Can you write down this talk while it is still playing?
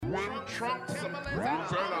Trunk,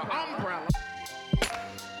 Timberlands, and an umbrella.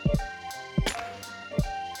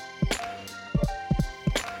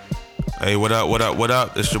 Hey, what up, what up, what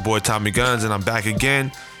up? It's your boy Tommy Guns, and I'm back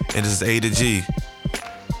again, and this is A to G.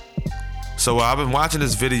 So I've been watching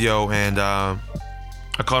this video, and I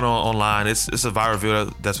caught it online. It's a viral video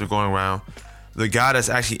that's been going around. The guy that's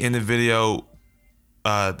actually in the video,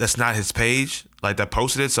 that's not his page, like that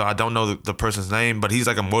posted it, so I don't know the person's name, but he's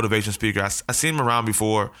like a motivation speaker. I seen him around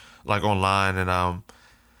before, like online, and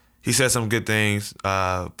he said some good things,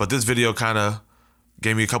 but this video kind of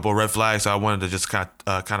gave me a couple of red flags, so I wanted to just kind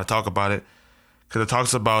of talk about it, because it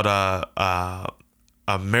talks about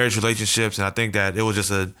marriage relationships, and I think that it was just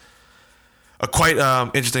a quite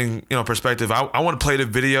interesting perspective. I want to play the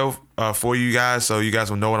video for you guys, so you guys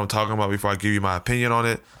will know what I'm talking about before I give you my opinion on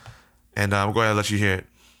it, and I'm going to let you hear it.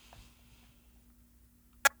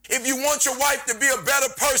 If you want your wife to be a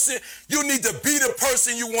better person, you need to be the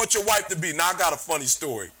person you want your wife to be. Now, I got a funny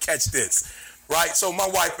story. Catch this. Right? So my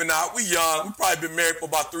wife and I, we young. We probably been married for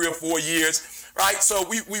about 3 or 4 years. Right? So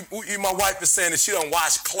my wife is saying that she don't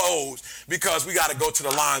wash clothes because we got to go to the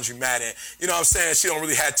laundromat. And you know what I'm saying? She don't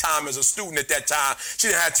really have time as a student at that time. She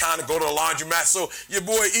didn't have time to go to the laundromat. So your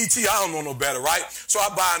boy E.T., I don't know no better, right? So I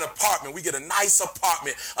buy an apartment. We get a nice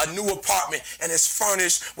apartment, a new apartment, and it's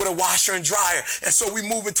furnished with a washer and dryer. And so we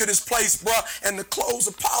move into this place, bruh, and the clothes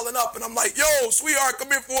are piling up. And I'm like, yo, sweetheart, come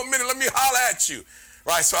here for a minute. Let me holler at you.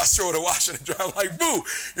 Right, so I show her the washer and dryer. I'm like, boo,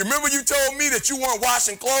 remember you told me that you weren't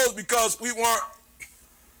washing clothes because we weren't.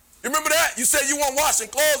 You remember that? You said you weren't washing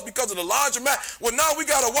clothes because of the laundromat. Well, now we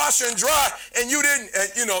got a washer and dry, and you didn't.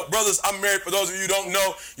 And, brothers, I'm married. For those of you who don't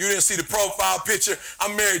know, you didn't see the profile picture.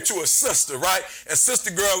 I'm married to a sister, right? And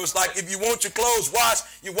sister girl was like, if you want your clothes washed,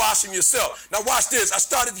 you wash them yourself. Now watch this. I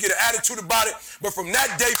started to get an attitude about it, but from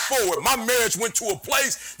that day forward, my marriage went to a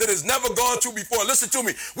place that has never gone to before. Listen to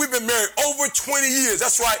me. We've been married over 20 years.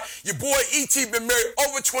 That's right. Your boy E.T. been married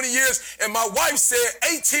over 20 years, and my wife said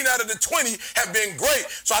 18 out of the 20 have been great.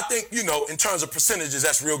 So I think, in terms of percentages,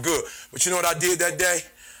 that's real good. But you know what I did that day?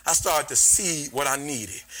 I started to see what I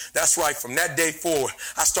needed. That's right. From that day forward,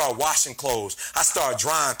 I started washing clothes. I started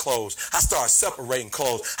drying clothes. I started separating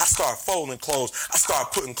clothes. I started folding clothes. I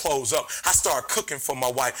started putting clothes up. I started cooking for my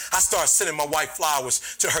wife. I started sending my wife flowers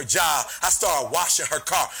to her job. I started washing her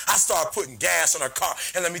car. I started putting gas on her car.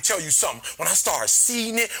 And let me tell you something. When I started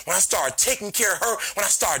seeing it, when I started taking care of her, when I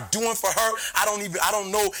started doing for her, I don't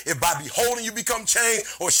know if by beholding you become changed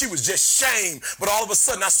or she was just shamed. But all of a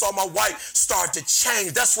sudden, I saw my wife start to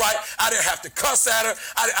change. That's right. I didn't have to cuss at her.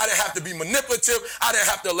 I didn't have to be manipulative. I didn't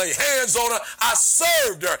have to lay hands on her. I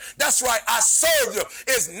served her. That's right. I served her.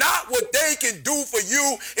 It's not what they can do for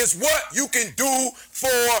you. It's what you can do for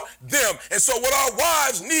them. And so what our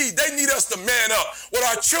wives need, they need us to man up. What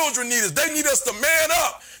our children need is they need us to man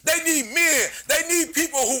up. They need men. They need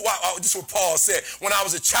people who, this is what Paul said. When I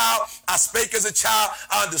was a child, I spake as a child.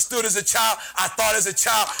 I understood as a child. I thought as a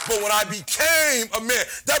child. But when I became a man,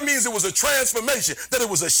 that means it was a transformation, that it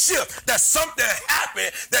was a shift, that something happened,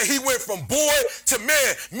 that he went from boy to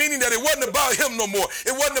man, meaning that it wasn't about him no more.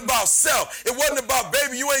 It wasn't about self. It wasn't about,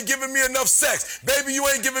 baby, you ain't giving me enough sex. Baby, you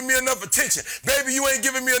ain't giving me enough attention. Baby, you ain't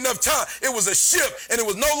giving me enough time. It was a shift, and it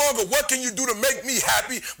was no longer what can you do to make me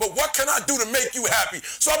happy, but what can I do to make you happy?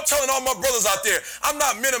 So I'm telling all my brothers out there, I'm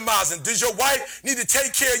not minimizing. Does your wife need to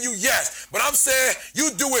take care of you? Yes. But I'm saying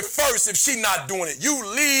you do it first if she's not doing it. You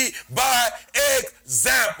lead by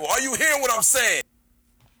example. Are you hearing what I'm saying?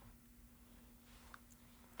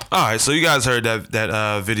 All right, so you guys heard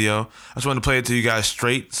that video. I just wanted to play it to you guys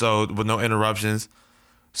straight, so with no interruptions,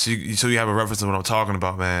 so you have a reference of what I'm talking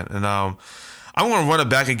about, man. And I'm gonna run it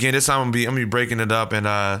back again. This time I'm gonna be breaking it up and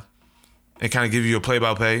kind of give you a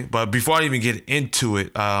play-by-play. But before I even get into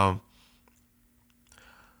it, go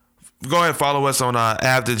ahead and follow us on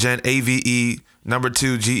AveTheGent,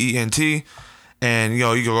 AVE2GENT. And, you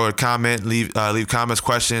can go to comment, leave comments,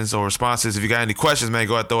 questions, or responses. If you got any questions, man,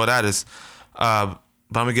 go ahead and throw it at us. But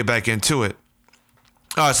I'm going to get back into it.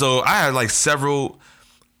 All right, so I had, several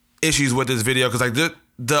issues with this video because,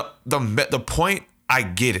 the point, I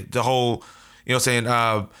get it. The whole,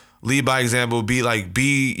 lead by example, be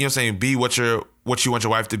be what you want your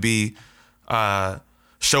wife to be,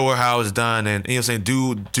 show her how it's done, and be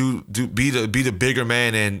the bigger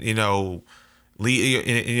man, and lead,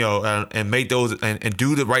 and make those and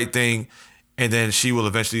do the right thing, and then she will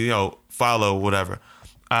eventually follow whatever.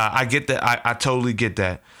 I get that. I totally get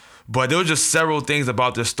that. But there were just several things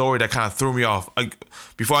about this story that kind of threw me off.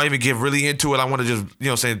 Before I even get really into it, I want to just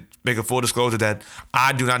make a full disclosure that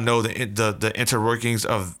I do not know the interworkings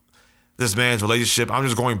of this man's relationship. I'm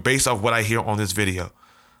just going based off what I hear on this video.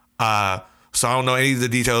 So I don't know any of the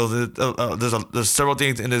details. There's several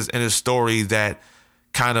things in this story that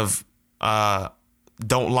kind of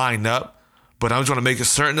don't line up, but I'm just going to make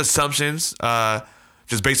certain assumptions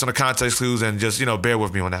just based on the context clues and just bear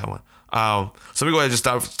with me on that one. So let me go ahead and just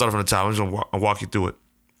start from the top. I'm just going to walk you through it.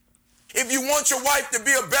 If you want your wife to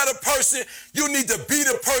be a better person, you need to be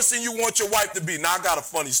the person you want your wife to be. Now, I got a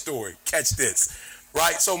funny story. Catch this,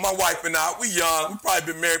 right? So my wife and I, we young. We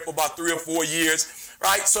probably been married for about 3 or 4 years,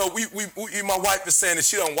 right? So my wife is saying that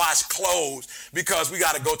she don't wash clothes because we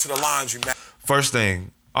got to go to the laundromat. First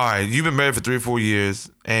thing, all right, you've been married for 3 or 4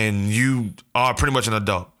 years, and you are pretty much an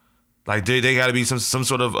adult. Like, they got to be some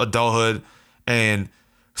sort of adulthood, and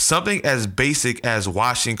something as basic as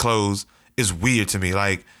washing clothes is weird to me.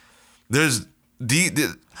 Like, there's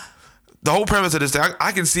the whole premise of this thing.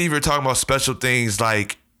 I can see if you're talking about special things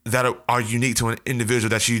like that are unique to an individual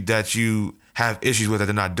that you have issues with that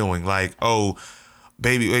they're not doing. Like, oh,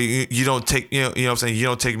 baby, you don't take what I'm saying, you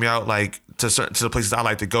don't take me out like to the places I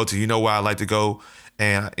like to go to. You know where I like to go,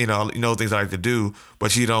 and things I like to do,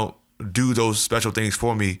 but you don't do those special things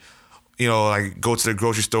for me. Like go to the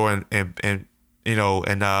grocery store and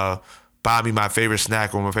buy me my favorite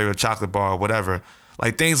snack or my favorite chocolate bar or whatever.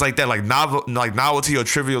 Like things like that, like novelty or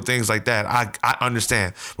trivial things like that, I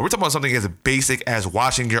understand. But we're talking about something as basic as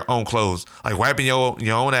washing your own clothes, like wiping your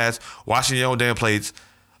own ass, washing your own damn plates.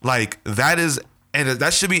 Like that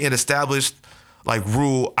should be an established like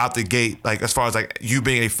rule out the gate. Like as far as like you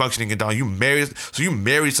being a functioning adult, you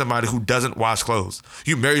marry somebody who doesn't wash clothes.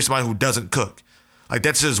 You marry somebody who doesn't cook. Like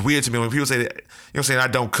that's just weird to me when people say that. Saying I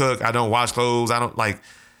don't cook, I don't wash clothes, I don't like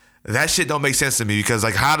that shit. Don't make sense to me because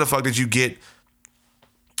like how the fuck did you get?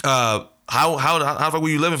 How the fuck were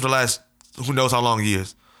you living for the last who knows how long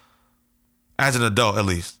years? As an adult, at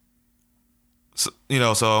least. So I'm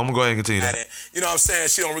gonna go ahead and continue that. You know what I'm saying?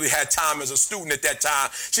 She don't really have time as a student at that time.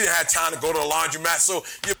 She didn't have time to go to the laundromat. So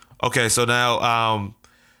okay, so now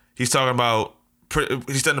he's talking about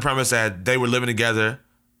he's setting the premise that they were living together,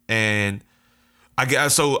 and I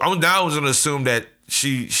guess so. I'm just gonna assume that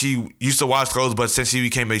she used to wash clothes, but since she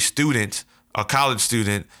became a college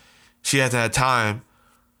student, she hasn't had time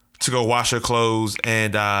to go wash her clothes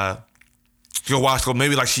and go wash clothes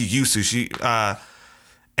maybe like she used to.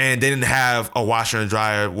 And they didn't have a washer and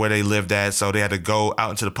dryer where they lived at, so they had to go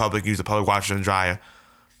out into the public, use the public washer and dryer.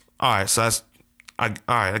 All right, so I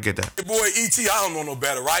get that. Your boy E.T., I don't know no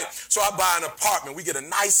better, right? So I buy an apartment. We get a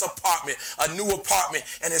nice apartment, a new apartment,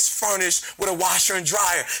 and it's furnished with a washer and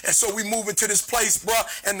dryer. And so we move into this place,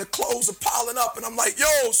 bruh, and the clothes are piling up. And I'm like,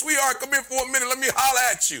 yo, sweetheart, come here for a minute. Let me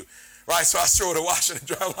holler at you. Right, so I throw the washer and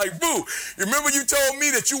dryer. I'm like, boo, you remember you told me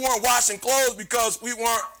that you weren't washing clothes because we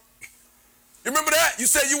weren't. You remember that? You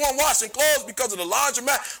said you weren't washing clothes because of the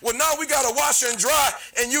laundromat. Well, now we got a washer and dry,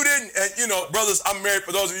 and you didn't. And, brothers, I'm married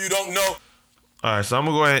for those of you who don't know. All right, so I'm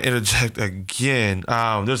going to go ahead and interject again.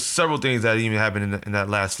 There's several things that even happened in that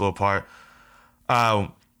last little part.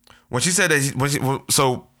 When she said that,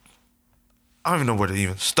 so I don't even know where to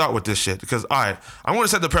even start with this shit. Because, all right, I'm going to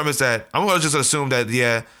set the premise that I'm going to just assume that,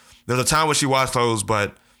 yeah, there's a time when she washed clothes,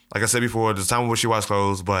 but like I said before, there's a time when she washed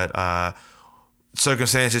clothes, but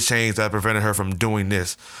circumstances changed that prevented her from doing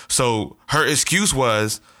this. So her excuse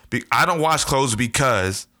was, I don't wash clothes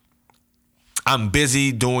because I'm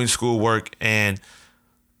busy doing schoolwork and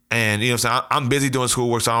you know what I'm saying? I'm busy doing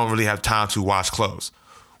schoolwork, so I don't really have time to wash clothes,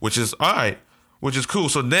 which is all right, which is cool.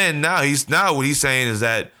 So then now what he's saying is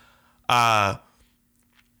that I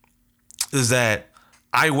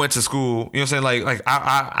went to school, you know what I'm saying? Like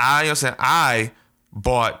I you know what I'm saying? I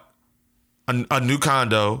bought a new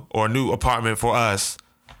condo or a new apartment for us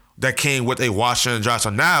that came with a washer and dryer. So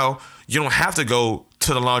now you don't have to go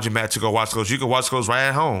to the laundromat to go wash clothes. You can wash clothes right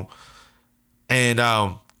at home. And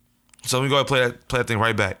so let me go ahead and play that thing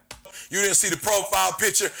right back. You didn't see the profile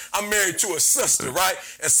picture. I'm married to a sister, right?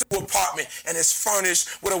 And so apartment, and it's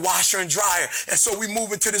furnished with a washer and dryer. And so we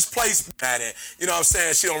move into this place. And you know what I'm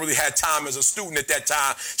saying? She don't really have time as a student at that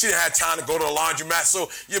time. She didn't have time to go to the laundromat. So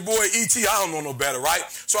your boy E.T., I don't know no better, right?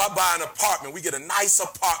 So I buy an apartment. We get a nice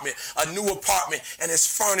apartment, a new apartment, and it's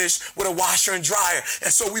furnished with a washer and dryer.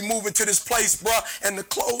 And so we move into this place, bruh, and the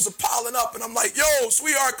clothes are piling up. And I'm like, yo,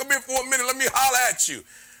 sweetheart, come here for a minute. Let me holler at you.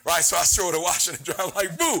 Right, so I throw the washer and dryer. I'm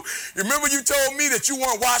like, boo, you remember you told me that you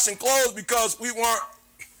weren't washing clothes because we weren't.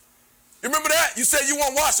 You remember that? You said you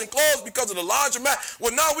weren't washing clothes because of the laundromat.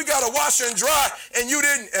 Well, now we got a washer and dry, and you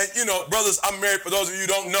didn't. And, brothers, I'm married. For those of you who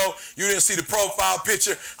don't know, you didn't see the profile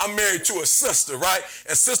picture. I'm married to a sister, right?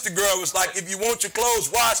 And sister girl was like, if you want your clothes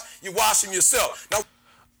washed, you wash them yourself. Now,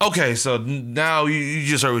 okay, so now you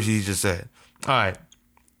just heard what he just said. All right.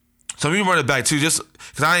 So let me run it back too, just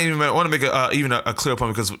because I want to make a clear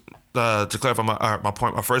point, because to clarify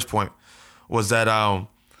my first point was that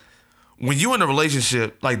when you in a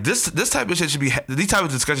relationship, like this type of shit these type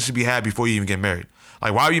of discussions should be had before you even get married.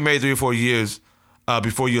 Like, why are you married 3 or 4 years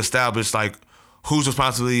before you establish like whose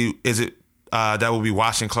responsibility is it that will be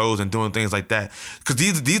washing clothes and doing things like that? Because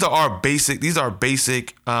these are basic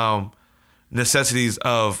necessities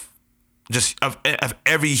of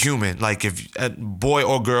every human. Like, if a boy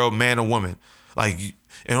or girl, man or woman, like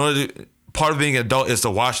in order to, part of being an adult is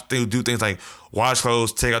to do things like wash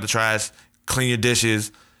clothes, take out the trash, clean your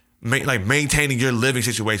dishes, maintaining your living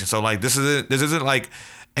situation. So like this isn't like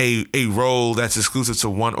a role that's exclusive to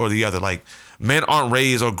one or the other. Like, men aren't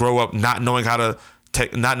raised or grow up not knowing how to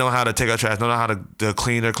take out trash, not knowing how to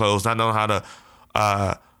clean their clothes, not knowing how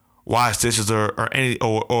to wash dishes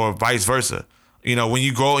or vice versa. You know, when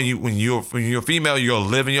you grow and when you're female, you go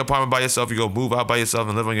live in your apartment by yourself, you go move out by yourself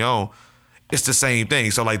and live on your own. It's the same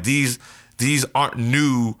thing. So like these aren't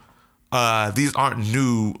new. These aren't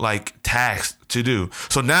new like tasks to do.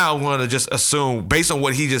 So now I'm gonna just assume, based on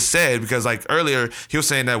what he just said, because like earlier he was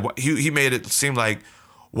saying that he made it seem like,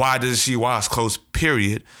 why does she wash clothes?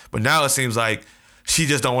 Period. But now it seems like she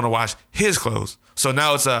just don't want to wash his clothes. So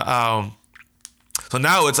now it's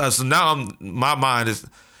my mind is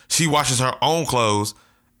she washes her own clothes,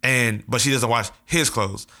 but she doesn't wash his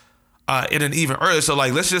clothes. In an even earlier. So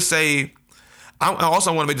like, let's just say, I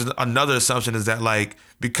also want to make another assumption is that like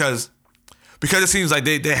because it seems like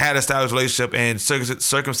they had an established relationship and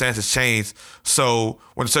circumstances changed. So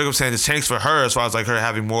when the circumstances changed for her, as far as like her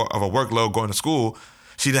having more of a workload going to school,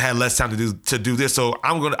 she had less time to do this. So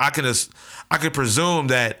I can presume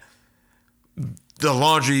that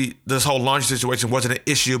this whole laundry situation wasn't an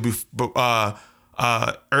issue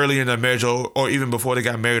earlier in their marriage or even before they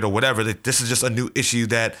got married or whatever. This is just a new issue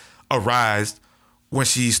that arose when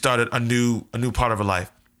she started a new part of her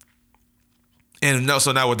life. And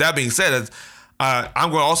so now with that being said, I'm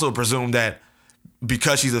going to also presume that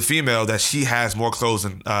because she's a female, that she has more clothes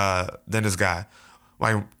than this guy.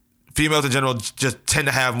 Like, females in general just tend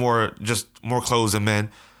to have more clothes than men.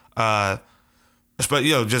 But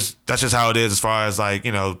that's just how it is as far as like,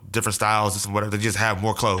 different styles and whatever. They just have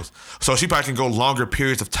more clothes. So she probably can go longer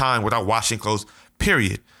periods of time without washing clothes,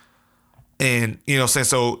 period. And,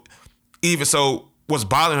 so even so, what's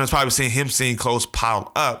bothering him is probably seeing clothes piled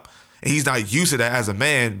up. And he's not used to that as a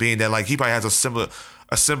man, being that like he probably has a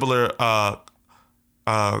simpler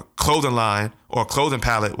clothing line or clothing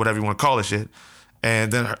palette, whatever you want to call it, shit.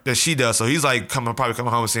 And then that she does. So he's like probably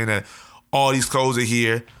coming home and saying that all these clothes are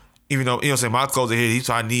here, even though my clothes are here.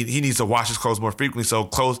 He needs to wash his clothes more frequently. So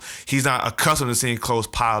he's not accustomed to seeing clothes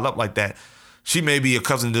piled up like that. She may be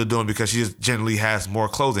accustomed to doing because she just generally has more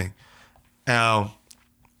clothing. So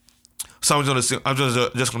I'm just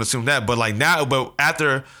gonna assume that. But like now,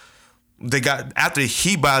 after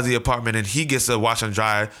he buys the apartment and he gets to wash and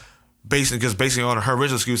dry, basically on her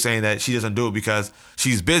original excuse saying that she doesn't do it because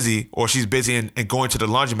she's busy and going to the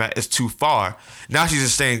laundromat is too far. Now she's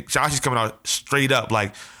just saying, she's coming out straight up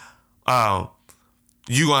like,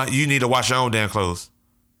 you need to wash your own damn clothes.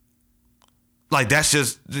 Like, that's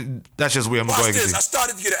just where I'm going. I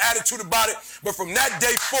started to get an attitude about it, but from that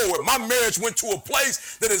day forward, my marriage went to a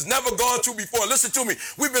place that has never gone to before. Listen to me.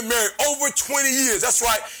 We've been married over 20 years. That's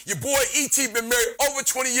right. Your boy E.T. been married over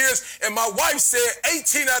 20 years, and my wife said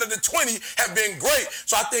 18 out of the 20 have been great.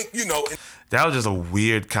 So I think, that was just a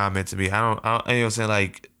weird comment to me. I don't you know what I'm saying?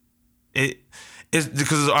 Like, it's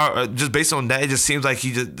because just based on that, it just seems like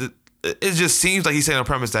he's saying on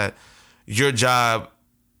premise that your job,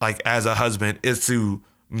 like as a husband, is to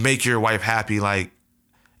make your wife happy, like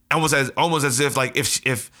almost as if like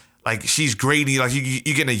if like she's grading, like you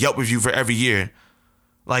getting a Yelp review for every year.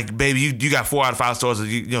 Like, baby, you got 4 out of 5 stars.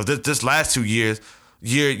 This last 2 years,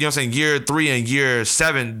 year 3 and year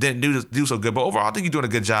 7 didn't do so good, but overall I think you're doing a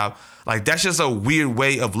good job. Like, that's just a weird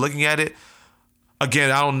way of looking at it. Again,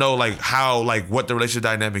 I don't know like how, like what the relationship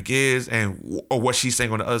dynamic is or what she's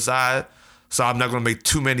saying on the other side. So I'm not going to make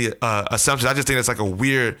too many assumptions. I just think it's like a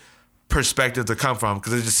weird perspective to come from,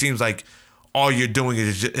 because it just seems like all you're doing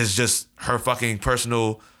is just her fucking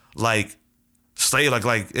personal like slave.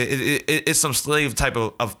 Like it's some slave type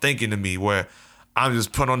of thinking to me, where I'm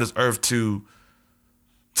just put on this earth to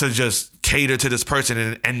just cater to this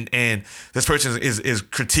person, and this person is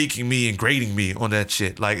critiquing me and grading me on that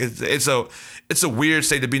shit. Like it's a weird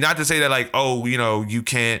state to be. Not to say that like, oh, you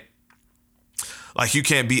can't. Like, you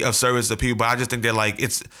can't be of service to people, but I just think that like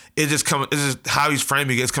it's just how he's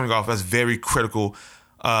framing it. It's coming off as very critical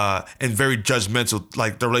and very judgmental.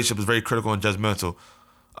 Like, the relationship is very critical and judgmental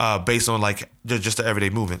based on like just the everyday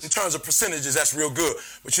movements. In terms of percentages, that's real good.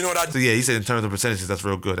 But you know what I do? So yeah, he said in terms of percentages, that's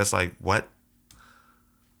real good. That's like, what?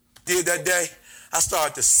 did that day, I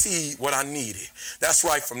started to see what I needed. That's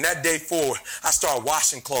right. From that day forward, I started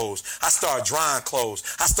washing clothes. I started drying clothes.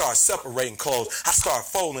 I started separating clothes. I started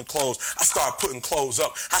folding clothes. I started putting clothes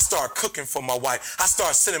up. I started cooking for my wife. I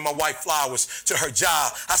started sending my wife flowers to her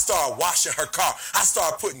job. I started washing her car. I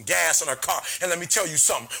started putting gas on her car. And let me tell you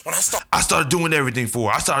something. When I started doing everything for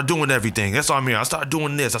her. I started doing everything. That's what I mean. I started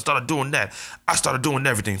doing this. I started doing that. I started doing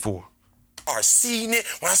everything for her. Seeing it,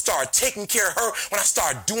 when I started taking care of her, when I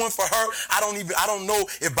started doing for her, I don't know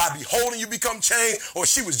if by beholding you become changed or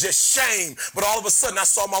she was just shamed. But all of a sudden I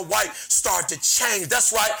saw my wife start to change.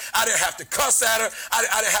 That's right. I didn't have to cuss at her. I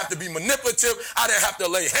didn't have to be manipulative. I didn't have to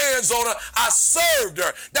lay hands on her. I served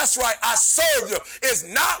her. That's right. I served her. It's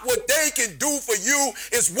not what they can do for you.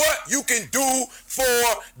 It's what you can do for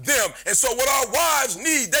them. And so what our wives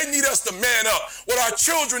need, they need us to man up. What our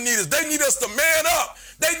children need is they need us to man up.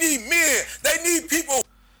 They need men. They need people.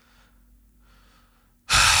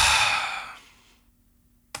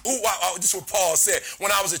 This is what Paul said.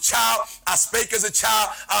 When I was a child, I spake as a child.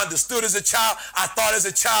 I understood as a child. I thought as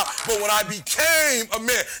a child. But when I became a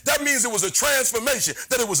man, that means it was a transformation,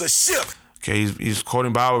 that it was a shift. Okay, he's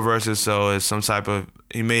quoting Bible verses, so it's some type of,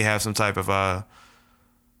 he may have some type of,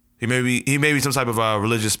 he may be some type of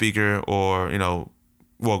religious speaker or,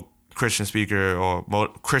 Christian speaker or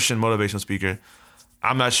Christian motivational speaker.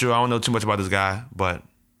 I'm not sure. I don't know too much about this guy, but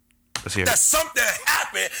let's hear it. That something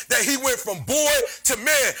happened, that he went from boy to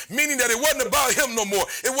man, meaning that it wasn't about him no more.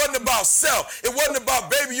 It wasn't about self. It wasn't about,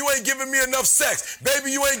 baby, you ain't giving me enough sex. Baby,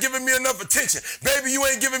 you ain't giving me enough attention. Baby, you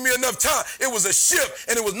ain't giving me enough time. It was a shift,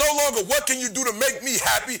 and it was no longer what can you do to make me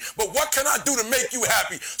happy, but what can I do to make you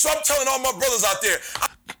happy? So I'm telling all my brothers out there,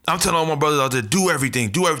 do everything,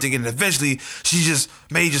 and eventually she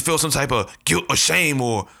may feel some type of guilt or shame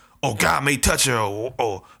or God may touch her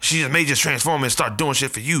or she may just transform and start doing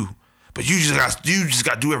shit for you. But you just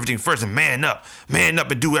got to do everything first and man up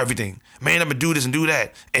and do everything. Man up and do this and do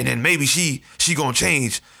that. And then maybe she gonna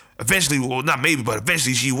change. Eventually, well, not maybe, but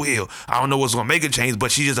eventually she will. I don't know what's gonna make her change,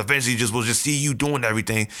 but she just eventually will just see you doing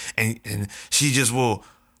everything and she just will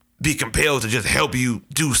be compelled to just help you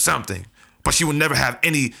do something. But she will never have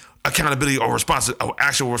any accountability or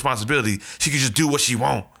actual responsibility. She can just do what she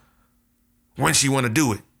want when she want to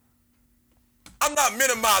do it. I'm not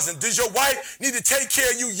minimizing. Does your wife need to take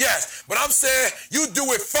care of you? Yes. But I'm saying you do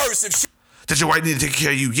it first. Does your wife need to take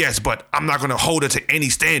care of you? Yes. But I'm not going to hold her to any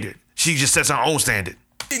standard. She just sets her own standard.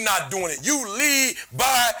 She's not doing it. You lead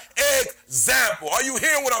by example. Are you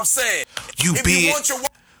hearing what I'm saying? You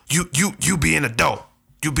be an adult.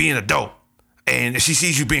 You be an adult. And if she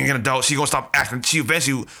sees you being an adult, she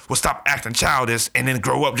eventually will stop acting childish and then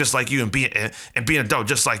grow up just like you and be an adult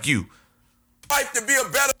just like you. Wife to be a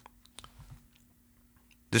better.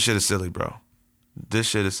 This shit is silly, bro. This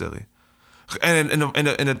shit is silly. And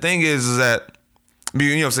the thing is that,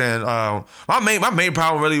 you know what I'm saying? My main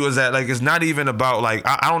problem really was that, like, it's not even about, like,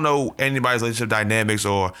 I don't know anybody's relationship dynamics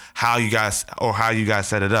or how you guys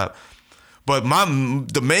set it up. But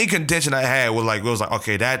the main contention I had was like,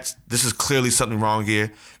 okay, this is clearly something wrong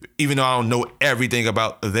here. Even though I don't know everything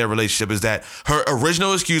about their relationship, is that her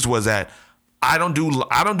original excuse was that I don't do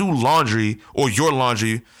laundry or your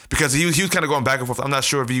laundry, because he was kind of going back and forth. I'm not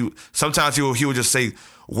sure if sometimes he would just say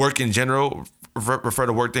work in general, refer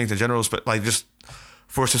to work things in general, but like just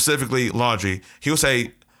for specifically laundry, he would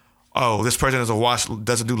say, oh, this person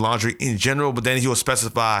doesn't do laundry in general, but then he will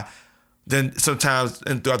specify. Then sometimes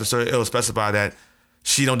and throughout the story, it will specify that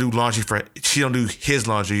she don't do his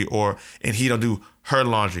laundry and he don't do her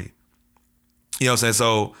laundry. You know what I'm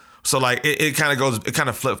saying? So like it kind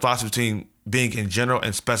of flip-flops between being in general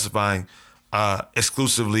and specifying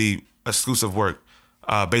exclusive work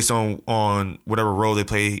based on whatever role they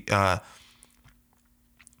play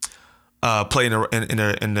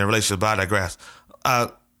in their relationship. But I digress.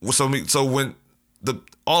 So when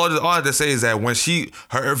all I have to say is that when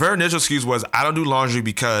her initial excuse was, I don't do laundry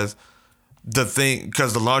because the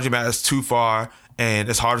laundromat is too far and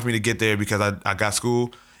it's hard for me to get there because I got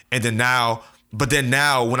school. And then now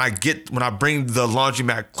when I bring the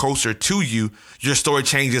laundromat closer to you, your story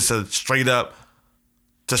changes to straight up.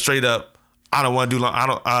 I don't want to do.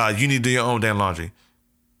 You need to do your own damn laundry.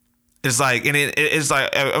 It's like, and it's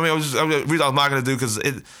like, I mean, the reason I was not gonna do because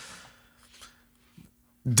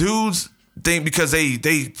dudes think because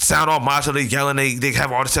they sound all macho, they yelling, they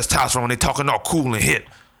have all this testosterone, they talking all cool and hip,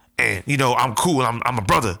 and I'm cool, I'm a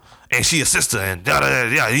brother, and she a sister, and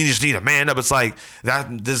you just need a man up. It's like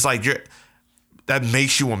that. This like that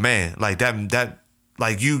makes you a man, like that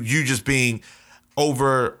like you just being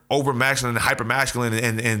over masculine and hyper masculine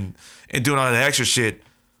and doing all that extra shit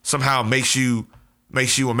somehow makes you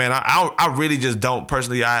makes you a man. I really just don't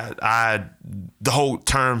personally. I the whole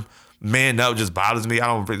term man up just bothers me. I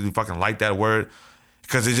don't really fucking like that word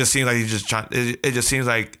because it just seems like you just trying. It just seems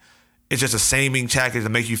like it's just a saming tactic to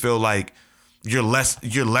make you feel like you're less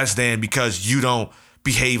than because you don't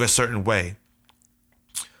behave a certain way,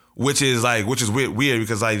 which is weird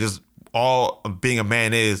because like just all being a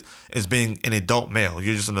man is being an adult male.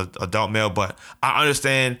 You're just an adult male, but I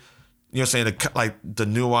understand. You know what I'm saying? The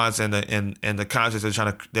nuance and the concepts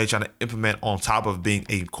they're trying to implement on top of being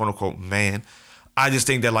a quote unquote man. I just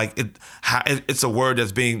think that like it's a word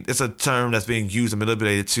it's a term that's being used and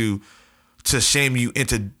manipulated to shame you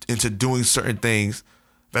into doing certain things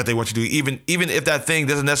that they want you to do, even if that thing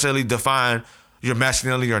doesn't necessarily define your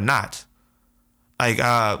masculinity or not. Like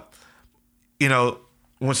you know,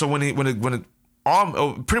 when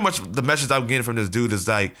all pretty much the message I'm getting from this dude is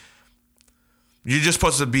like you're just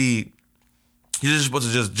supposed to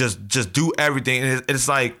just do everything, and it's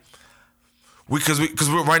like because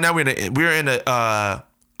right now we're in a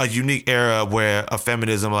unique era where a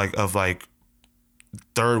feminism of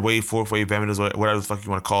third wave, fourth wave feminism, whatever the fuck you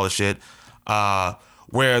want to call this shit,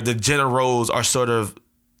 where the gender roles are sort of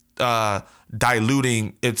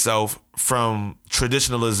diluting itself from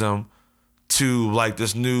traditionalism to like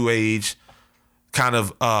this new age kind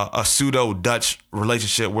of a pseudo Dutch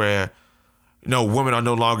relationship where women are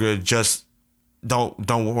no longer just don't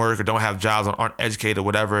work or don't have jobs or aren't educated or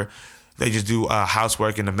whatever. They just do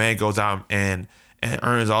housework, and the man goes out and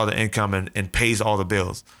earns all the income and pays all the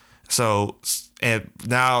bills. So and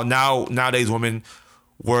nowadays women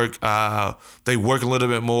work. They work a little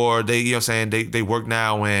bit more. They they work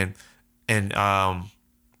now and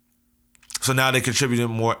so now they contribute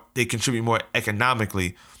more. They contribute more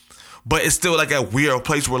economically. But it's still like a weird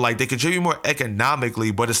place where like they contribute more economically,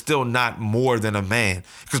 but it's still not more than a man.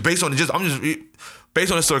 Because based on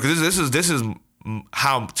based on the story, because this is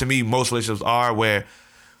how to me most relationships are, where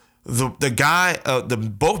the guy,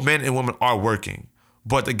 both men and women are working,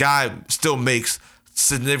 but the guy still makes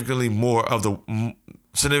significantly more of the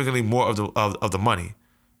money.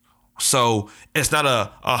 So it's not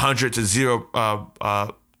a 100 to 0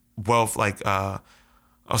 wealth like.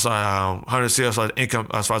 100 sales like income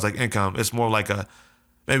as far as like income. It's more like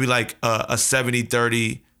maybe like a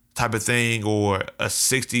 70-30 type of thing or a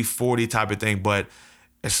 60-40 type of thing, but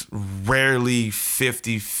it's rarely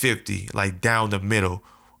 50-50 like down the middle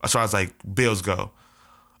as far as like bills go.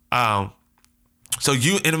 So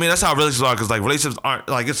that's how relationships are, because like relationships aren't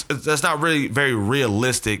like it's not really very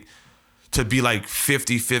realistic to be like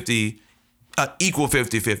 50-50, equal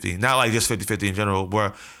 50-50, not like just 50-50 in general,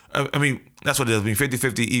 where I mean, that's what it is. I mean,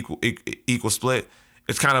 50-50 equal split.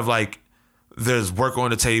 It's kind of like there's work on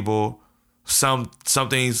the table. Some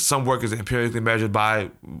work is empirically measured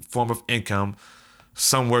by form of income.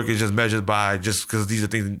 Some work is just measured by just because these are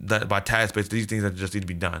things that by task based. These things that just need to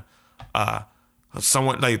be done.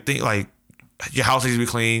 Someone like your house needs to be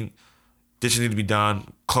clean, dishes need to be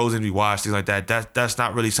done, clothes need to be washed, things like that. That's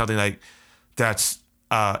not really something like that's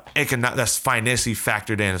that's financially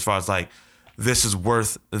factored in as far as like this is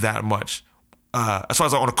worth that much. As far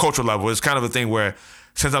as like on a cultural level, it's kind of a thing where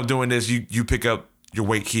since I'm doing this, you pick up your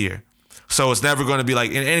weight here. So it's never going to be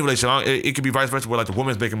like in any relationship. It could be vice versa, where like the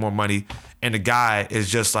woman's making more money and the guy is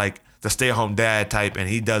just like the stay-at-home dad type, and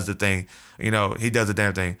he does the thing. He does the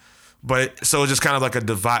damn thing. But so it's just kind of like a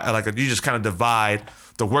divide. You just kind of divide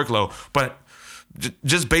the workload. But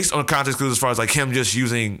just based on context clues, as far as like him just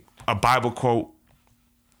using a Bible quote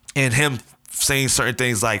and him saying certain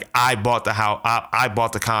things like I bought the house, I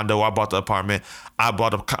bought the condo, I bought the apartment, I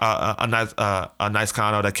bought a nice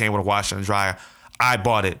condo that came with a washer and dryer, I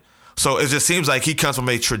bought it. So it just seems like he comes from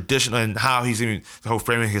a traditional, and how he's even the whole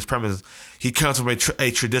framing his premises, he comes from a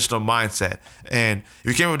traditional mindset. And if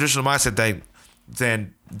you came from a traditional mindset,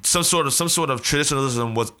 then some sort of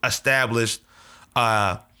traditionalism was established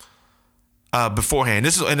beforehand.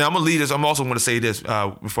 And I'm gonna lead this. I'm also going to say this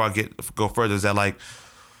before I go further. Is that like,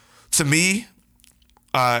 to me,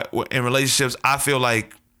 in relationships, I feel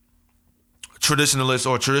like traditionalists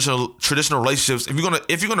or traditional relationships.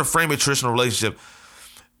 If you're gonna frame a traditional relationship,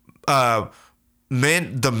 the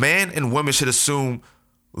man and women should assume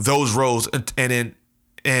those roles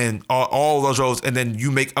and all those roles, and then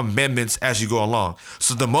you make amendments as you go along.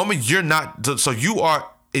 So the moment you are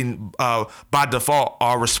in by default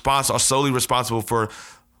are solely responsible for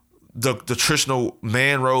the traditional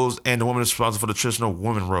man roles, and the woman is responsible for the traditional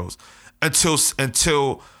woman roles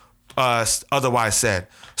until otherwise said.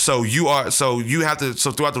 So you have to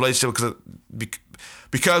throughout the relationship,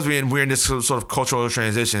 because we're in this sort of cultural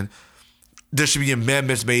transition, there should be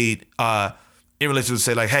amendments made in relation to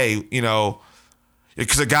say like, hey,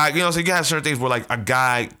 Because a guy, so you have certain things where like a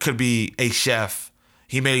guy could be a chef.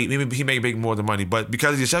 He may make more than money, but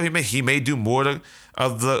because he's a chef, he may do more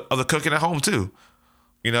of the cooking at home too.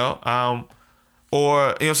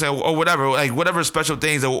 Or or whatever, like whatever special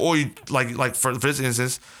things, or you, like for this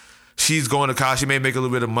instance, she's going to college. She may make a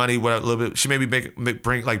little bit of money, whatever, a little bit. She may be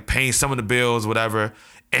paying some of the bills, whatever.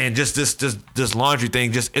 And just this laundry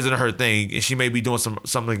thing just isn't her thing, and she may be doing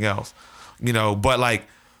something else, But like,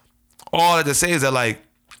 all I have to say is that like,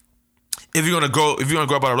 if you're gonna go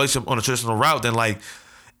about a relationship on a traditional route, then like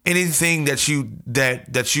anything that you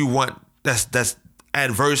want that's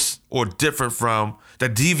adverse or different from,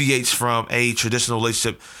 that deviates from a traditional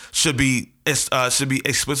relationship should be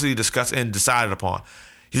explicitly discussed and decided upon.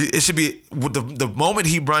 It should be the moment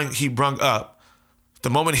he brung up,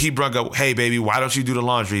 hey baby, why don't you do the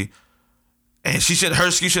laundry? And her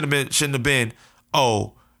excuse shouldn't have been,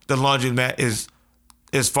 oh, the laundromat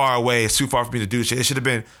is far away, it's too far for me to do shit. It should have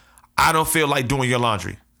been, I don't feel like doing your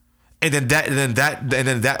laundry. And then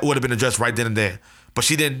that would have been addressed right then and there. But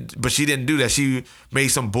she didn't do that. She made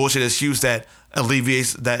some bullshit excuse that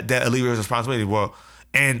alleviates responsibility. Well,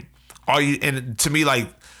 and to me, like,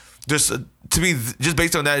 just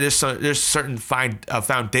based on that, there's certain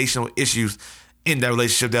foundational issues in that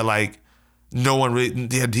relationship that like no one really,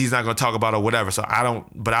 he's not going to talk about or whatever. So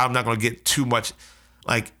I'm not going to get too much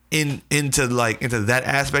like into that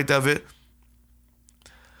aspect of it.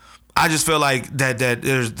 I just feel like that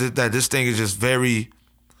this thing is just very,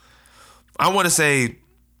 I want to say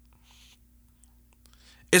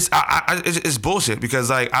it's bullshit, because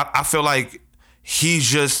like I feel like he's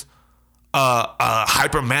just a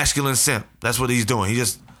hyper masculine simp. That's what he's doing. He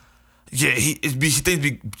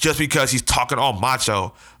thinks just because he's talking all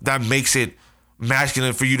macho, that makes it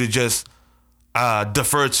masculine for you to just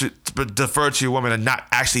defer to your woman and not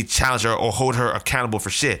actually challenge her or hold her accountable for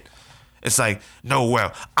shit. It's like, no,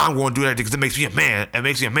 well, I'm going to do that because it makes me a man. It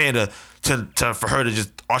makes me a man for her to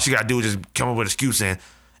just, all she got to do is just come up with an excuse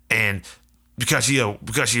and because she's a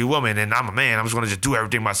woman and I'm a man, I'm just going to just do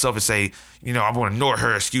everything myself and say, I'm going to ignore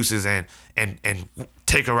her excuses and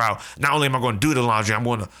take her out. Not only am I going to do the laundry, I'm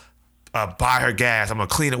going to buy her gas. I'm going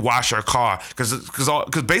to clean and wash her car. Because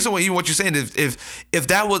based on what you're saying, if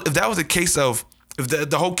that was a case of, if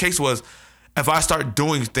the whole case was, if I start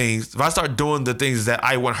doing the things that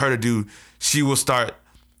I want her to do, she will start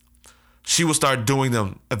doing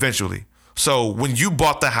them eventually. So when you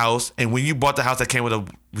bought the house, that came with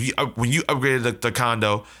when you upgraded the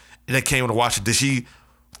condo and it came with a washer, did she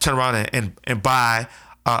turn around and buy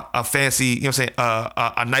a fancy,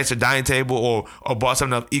 a nicer dining table or bought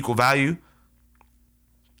something of equal value?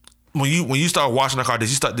 When you start washing the car, did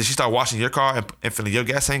she start washing your car and filling your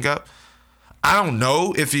gas tank up? I don't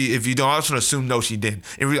know if you don't. I'm just gonna assume no, she didn't.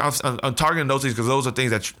 I'm targeting those things because those are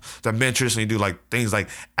things that men traditionally do, like things like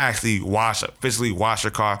actually physically wash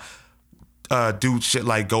your car, do shit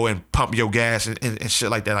like go and pump your gas and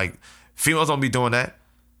shit like that. Like females don't be doing that.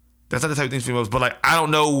 That's not the type of things females. But like I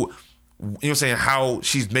don't know, how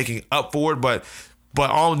she's making up for it. But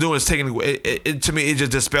all I'm doing is taking it. To me, it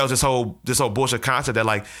just dispels this whole bullshit concept that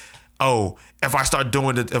like, oh, if I start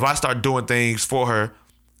doing things for her,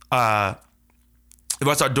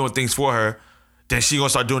 then she gonna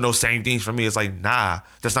start doing those same things for me. It's like, nah,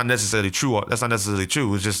 that's not necessarily true.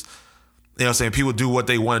 It's just, people do what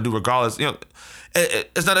they want to do regardless.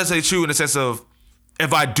 It's not necessarily true in the sense of,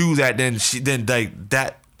 if I do that, then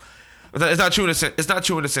that. It's not true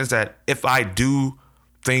in the sense that if I do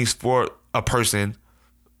things for a person,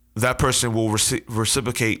 that person will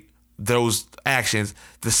reciprocate those actions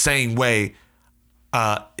the same way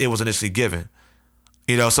it was initially given.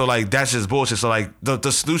 So like that's just bullshit. So like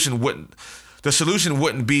the solution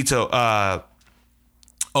wouldn't be to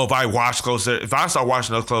if I wash clothes, if I start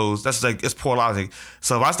washing those clothes, that's like, it's poor logic.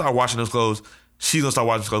 So if I start washing those clothes, she's gonna start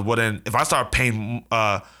washing those clothes. Well then, if I start paying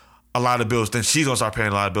a lot of bills, then she's gonna start paying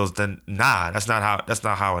a lot of bills. Then nah, that's not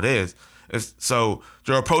how it is. So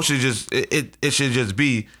your approach should it should just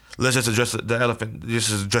be, let's just address the elephant.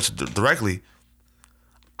 Just address it directly.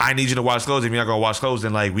 I need you to wash clothes. If you're not gonna wash clothes,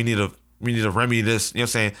 then like we need to remedy this.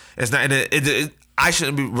 It's not. I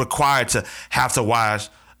shouldn't be required to have to wash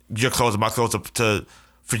your clothes and my clothes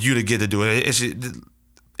for you to get to do it.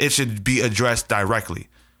 It should be addressed directly,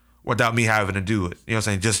 without me having to do it.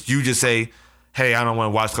 Just say, hey, I don't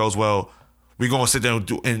want to wash clothes. Well, we're gonna sit there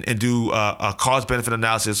and do a cost benefit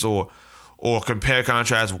analysis or compare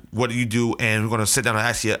contrast. What do you do? And we're gonna sit down and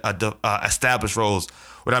actually establish roles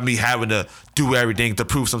without me having to do everything to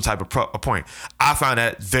prove some type of a point. I find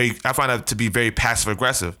that to be very passive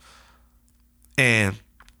aggressive, and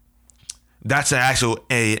That's an actual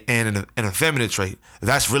an effeminate trait.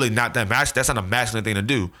 That's really not that masculine. That's not a masculine thing to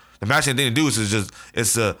do. The masculine thing to do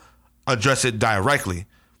is to address it directly.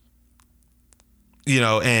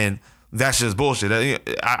 And that's just bullshit.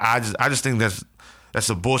 I just think that's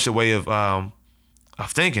a bullshit way of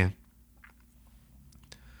thinking.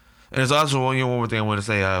 And there's also one more thing I want to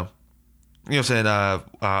say.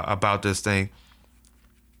 About this thing.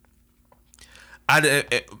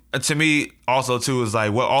 To me, also too, is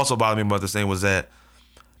like what also bothered me about this thing was that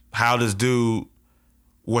how this dude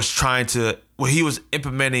was he was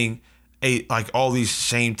implementing all these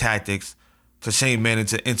shame tactics to shame men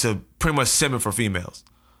into pretty much simming for females.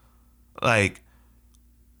 Like,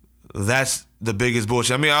 that's the biggest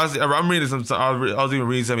bullshit. I mean, I was even reading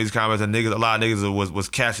some of these comments, and a lot of niggas was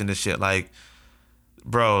catching this shit. Like,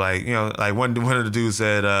 bro, one of the dudes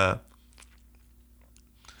said,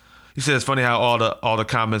 he said it's funny how all the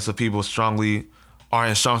comments of people are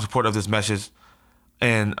in strong support of this message,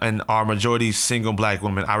 and are majority single black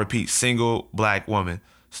women. I repeat, single black women.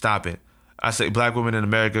 Stop it. I say black women in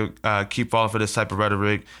America keep falling for this type of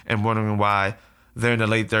rhetoric and wondering why they're in the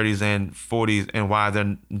late 30s and 40s and why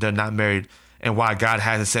they're not married and why God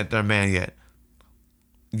hasn't sent their man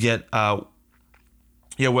yet.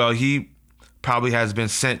 Well, he probably has been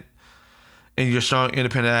sent in your strong,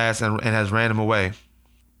 independent ass and has ran him away.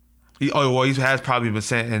 He has probably been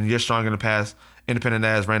sent and your strong, independent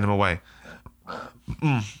ass ran him away.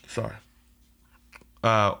 Sorry.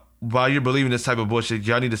 While you're believing this type of bullshit,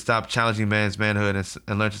 y'all need to stop challenging man's manhood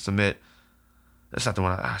and learn to submit. That's not the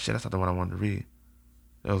one. That's not the one I wanted to read.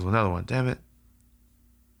 There was another one. Damn it.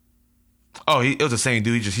 Oh, it was the same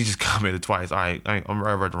dude. He just commented twice. All right, I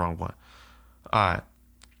read the wrong one. All right.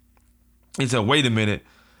 He said, "Wait a minute."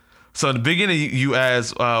 So in the beginning, you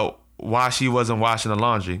asked why she wasn't washing the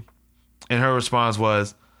laundry, and her response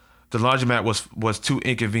was, "The laundromat was too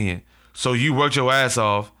inconvenient." So you worked your ass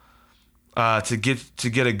off to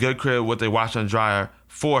get a good crib with a washer and dryer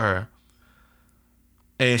for her,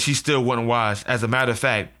 and she still wouldn't wash. As a matter of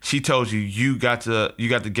fact, she told you got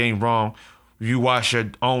the game wrong. You wash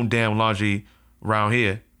your own damn laundry around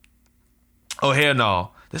here. Oh, hell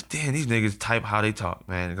no. These niggas type how they talk,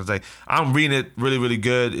 man. Because I'm reading it really, really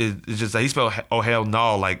good. It's just he spelled oh hell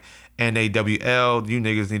no like NAWL. You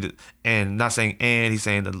niggas need to, and not saying and, he's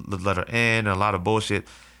saying the letter N and a lot of bullshit.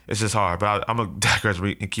 It's just hard. But I'm gonna digress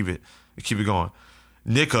and keep it going.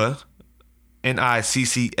 Nicka,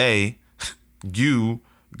 NICCA, you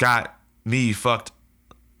got me fucked.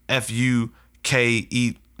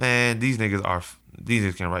 FUKE. Man, these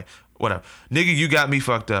niggas can't write. Whatever. Nigga, you got me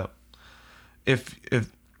fucked up. If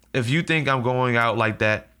you think I'm going out like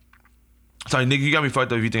that, sorry, nigga, you got me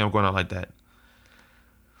fucked up if you think I'm going out like that.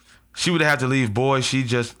 She would have to leave. Boy, she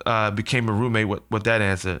just became a roommate with that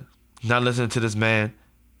answer. Not listening to this man.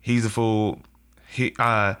 He's a fool. She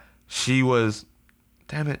was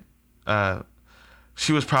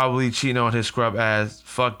probably cheating on his scrub ass.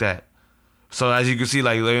 Fuck that. So as you can see,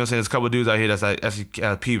 like, you know what I'm saying, there's a couple of dudes out here that's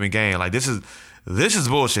peeping game. Like, this is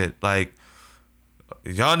bullshit. Like,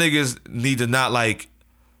 y'all niggas need to not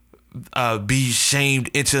be shamed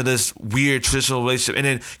into this weird traditional relationship. And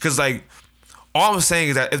then, cause all I'm saying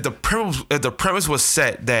is that if the premise was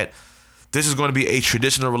set that this is going to be a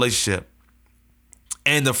traditional relationship,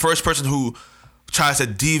 and the first person who tries to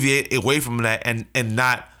deviate away from that and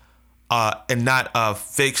not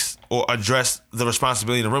fix or address the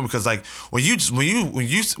responsibility in the room, because when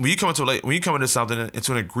you come into something,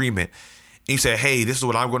 into an agreement, and you say, hey, this is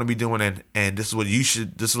what I'm going to be doing, and this is what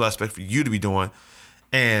I expect for you to be doing,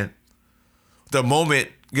 and the moment,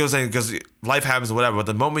 you know what I'm saying, because life happens or whatever, but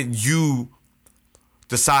the moment you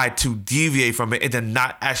decide to deviate from it and then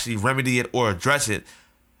not actually remedy it or address it,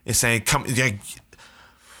 and saying,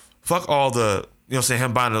 fuck all the, you know what I'm saying,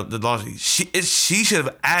 him buying the laundry. She should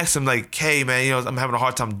have asked him, hey, man, you know, I'm having a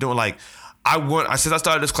hard time doing, since I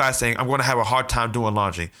started this class saying I'm going to have a hard time doing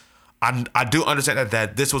laundry. I do understand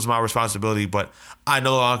that this was my responsibility, but I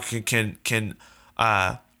no longer can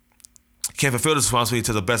fulfill this responsibility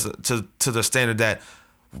to the best, to the standard that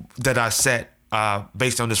I set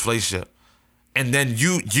based on this relationship. And then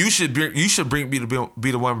you should be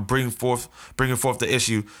the one bringing forth the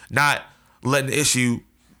issue, not letting the issue,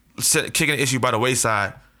 kicking the issue by the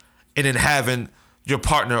wayside, and then having your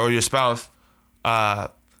partner or your spouse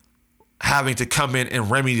having to come in and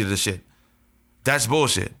remedy the shit. That's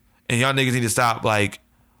bullshit. And y'all niggas need to stop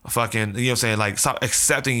fucking, you know what I'm saying, stop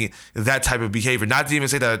accepting that type of behavior. Not to even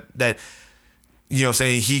say that you know what I'm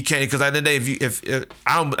saying, he can't, because at the end of the day, if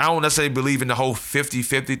I don't necessarily believe in the whole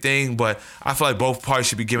 50-50 thing, but I feel like both parties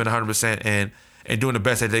should be giving 100% and doing the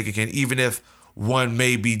best that they can, even if one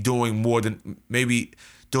may be doing more than, maybe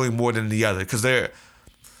doing more than the other, because there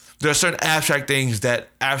are certain abstract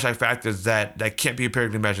factors that can't be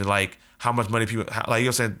empirically measured, like how much money people, like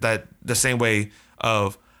you're saying, that the same way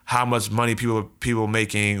of how much money people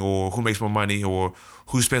making, or who makes more money, or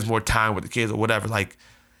who spends more time with the kids, or whatever. Like,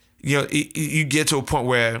 you get to a point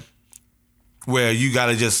where you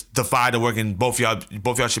gotta just divide the work, and both y'all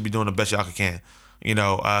should be doing the best y'all can.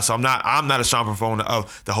 So I'm not a strong proponent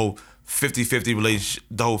of the whole 50-50 relationship.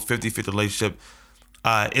 The whole 50-50 relationship.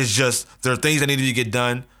 It's just there are things that need to get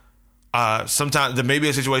done. Sometimes there may be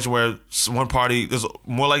a situation where one party is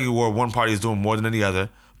more likely where one party is doing more than the other.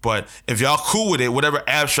 But if y'all cool with it, whatever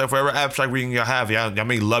abstract reading y'all have, y'all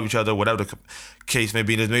may love each other, whatever the case may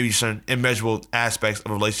be. There's maybe certain immeasurable aspects of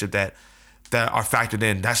a relationship that are factored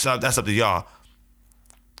in. That's up to y'all.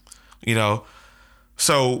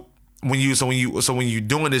 So when you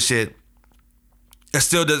doing this shit, it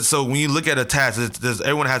still does. So when you look at a task,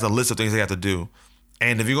 everyone has a list of things they have to do,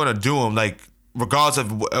 and if you're gonna do them, like regardless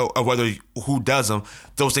of whether who does them,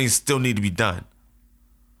 those things still need to be done.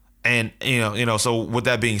 And so with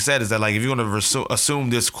that being said, is that like if you're gonna assume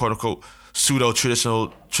this quote unquote pseudo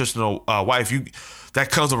traditional wife, that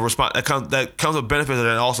comes with benefits, and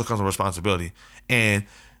it also comes with responsibility. And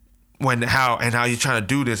how you're trying to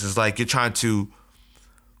do this is like you're trying to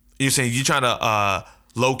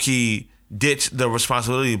low key ditch the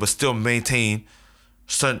responsibility, but still maintain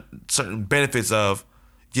certain benefits of,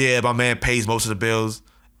 yeah, my man pays most of the bills,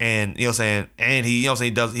 and and he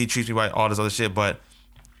treats me right, all this other shit, but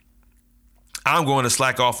I'm going to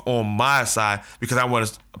slack off on my side because I want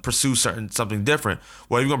to pursue something different.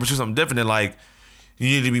 Well, if you're going to pursue something different, then like you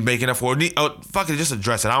need to be making up for it. Fuck it, just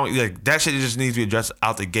address it. That shit just needs to be addressed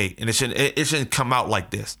out the gate, and it shouldn't come out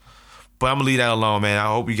like this. But I'm gonna leave that alone, man. I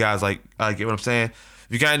hope you guys get what I'm saying.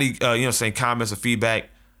 If you got any comments or feedback,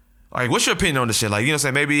 like what's your opinion on this shit? Like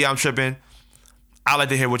maybe I'm tripping. I'd like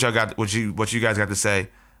to hear what you guys got to say.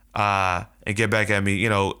 And get back at me,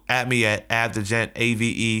 at me at AveTheGent,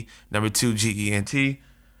 AVE 2GENT.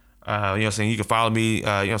 You can follow me,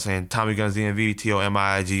 Tommy Guns DMV,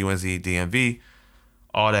 TOMIGUNZ DMV,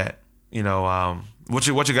 all that. What's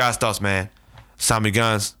your guys' thoughts, man? Tommy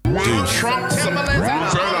Guns, dude. Trump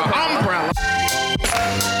Timberlands and an umbrella.